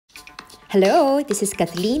Hello, this is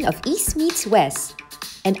Kathleen of East Meets West,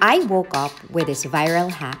 and I woke up with this viral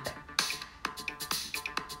hack.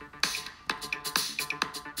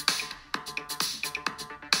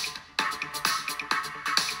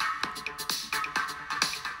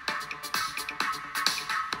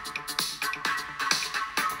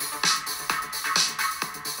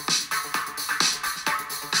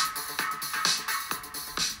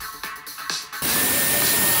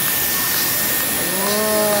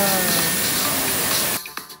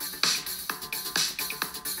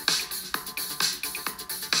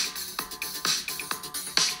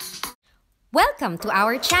 Welcome to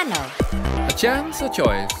our channel, A Chance, a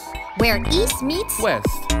Choice, where East meets West.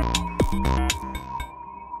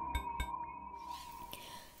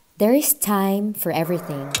 There is time for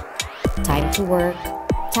everything. Time to work,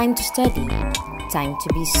 time to study, time to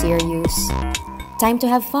be serious, time to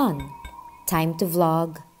have fun, time to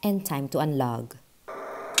vlog, and time to unlog.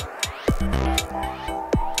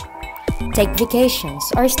 Take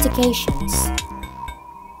vacations or staycations.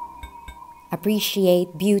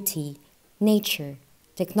 Appreciate beauty, nature,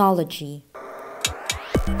 technology,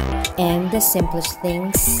 and the simplest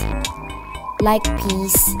things like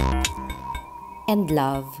peace and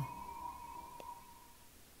love.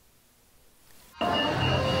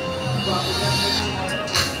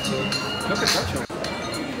 Look at that show.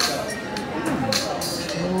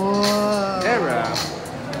 AirWrap.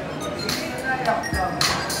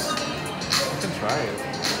 You can try it.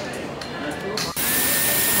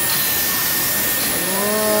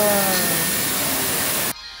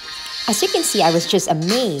 As you can see, I was just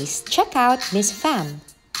amazed. Check out Miss Fam.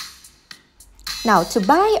 Now, to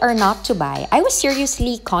buy or not to buy, I was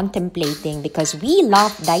seriously contemplating because we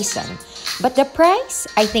love Dyson. But the price,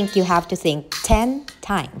 I think you have to think 10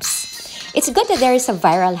 times. It's good that there is a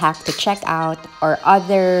viral hack to check out or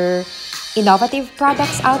other innovative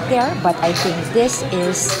products out there, but I think this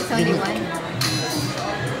is unique.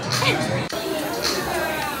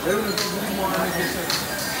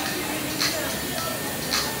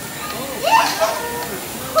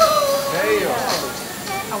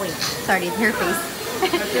 Oh wait, sorry, her face.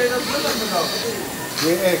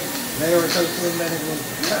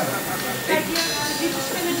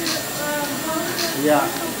 Ja.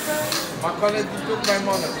 Maar kan het niet ook bij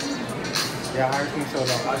mannen? Ja, haar ging zo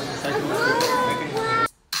lang.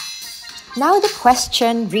 Now the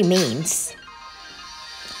question remains,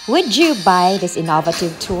 would you buy this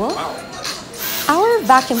innovative tool? Our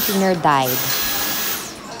vacuum cleaner died.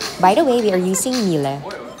 By the way, we are using Miele.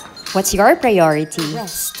 What's your priority?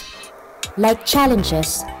 Rest. Like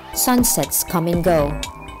challenges, sunsets come and go.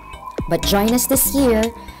 But join us this year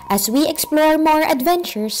as we explore more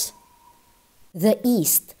adventures. The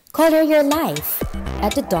East, color your life.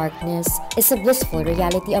 At the darkness is a blissful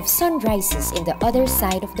reality of sunrises in the other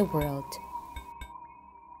side of the world.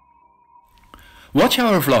 Watch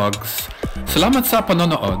our vlogs. Salamat sa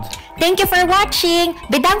panonood. Thank you for watching.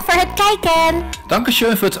 Bedankt voor het kijken.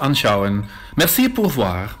 Dankeschön fürs Anschauen. Merci pour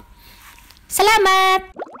voir. Salamat!